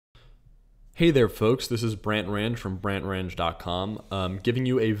Hey there folks, this is Brant Range from brantrange.com, giving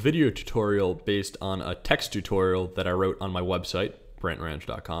you a video tutorial based on a text tutorial that I wrote on my website,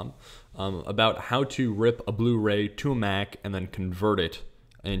 brantrange.com, about how to rip a Blu Ray to a Mac and then convert it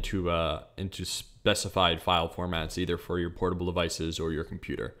into specified file formats, either for your portable devices or your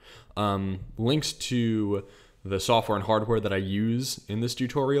computer. Links to the software and hardware that I use in this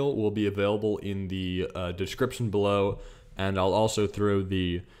tutorial will be available in the description below, and I'll also throw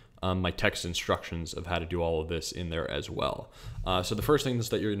the my text instructions of how to do all of this in there as well. So the first things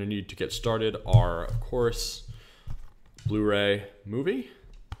that you're going to need to get started are, of course, Blu Ray movie,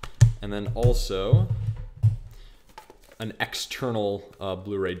 and then also an external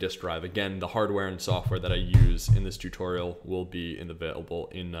Blu Ray disk drive. Again, the hardware and software that I use in this tutorial will be available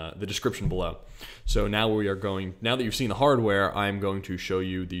in the description below. So now now that you've seen the hardware, I'm going to show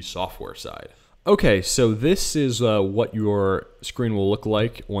you the software side. Okay, so this is what your screen will look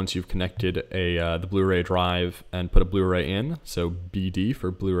like once you've connected the Blu Ray drive and put a Blu Ray in, so BD for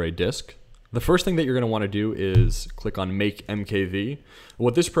Blu Ray disc. The first thing that you're going to want to do is click on Make MKV.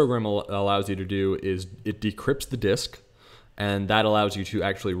 What this program allows you to do is it decrypts the disc, and that allows you to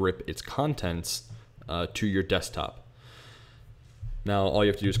actually rip its contents to your desktop. Now all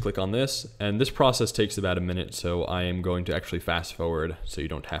you have to do is click on this, and this process takes about a minute, so I am going to actually fast forward so you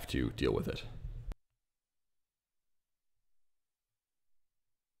don't have to deal with it.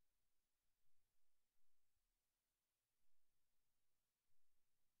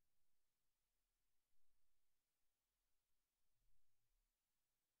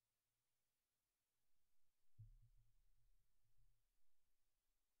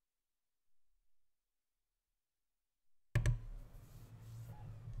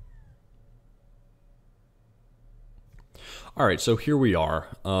 All right, so here we are.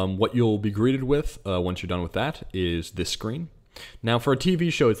 What you'll be greeted with once you're done with that is this screen. Now for a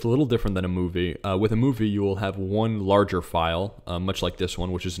TV show, it's a little different than a movie. With a movie, you will have one larger file, much like this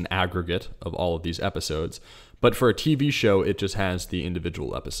one, which is an aggregate of all of these episodes. But for a TV show, it just has the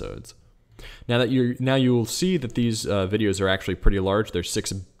individual episodes. Now you'll see that these videos are actually pretty large. They're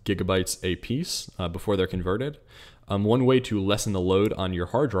 6 gigabytes a piece before they're converted. One way to lessen the load on your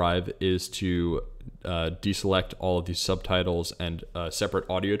hard drive is to deselect all of these subtitles and separate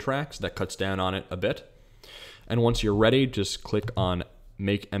audio tracks. That cuts down on it a bit. And once you're ready, just click on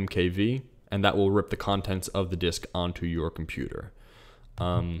Make MKV, and that will rip the contents of the disk onto your computer.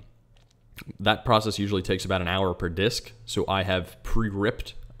 That process usually takes about an hour per disk, so I have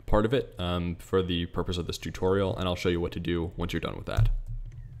pre-ripped part of it for the purpose of this tutorial, and I'll show you what to do once you're done with that.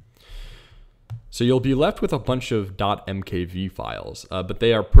 So you'll be left with a bunch of .mkv files, but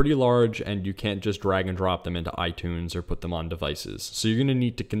they are pretty large and you can't just drag and drop them into iTunes or put them on devices. So you're going to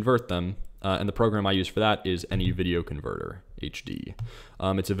need to convert them, and the program I use for that is Any Video Converter HD.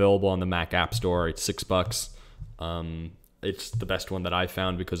 It's available on the Mac App Store. It's $6. It's the best one that I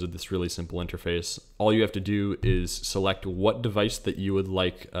found because of this really simple interface. All you have to do is select what device that you would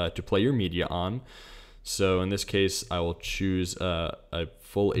like to play your media on. So in this case, I will choose a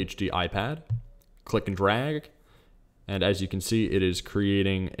full HD iPad. Click and drag, and as you can see, it is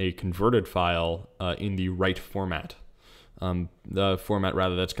creating a converted file in the right format, the format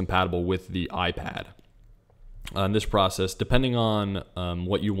rather that's compatible with the iPad. This process, depending on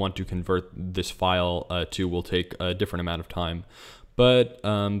what you want to convert this file to, will take a different amount of time, but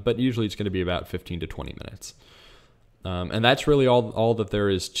usually it's going to be about 15 to 20 minutes. And that's really all that there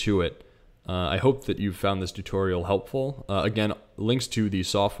is to it. I hope that you've found this tutorial helpful. Again, links to the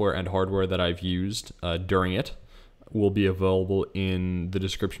software and hardware that I've used during it will be available in the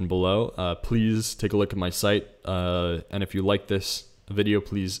description below. Please take a look at my site, and if you like this video,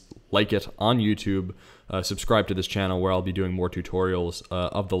 please like it on YouTube, subscribe to this channel where I'll be doing more tutorials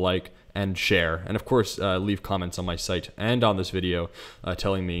of the like, and share. And of course, leave comments on my site and on this video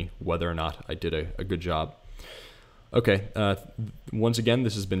telling me whether or not I did a good job. Okay, once again,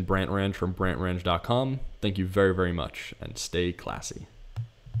 this has been Brant Range from brantrange.com. Thank you very, very much, and stay classy.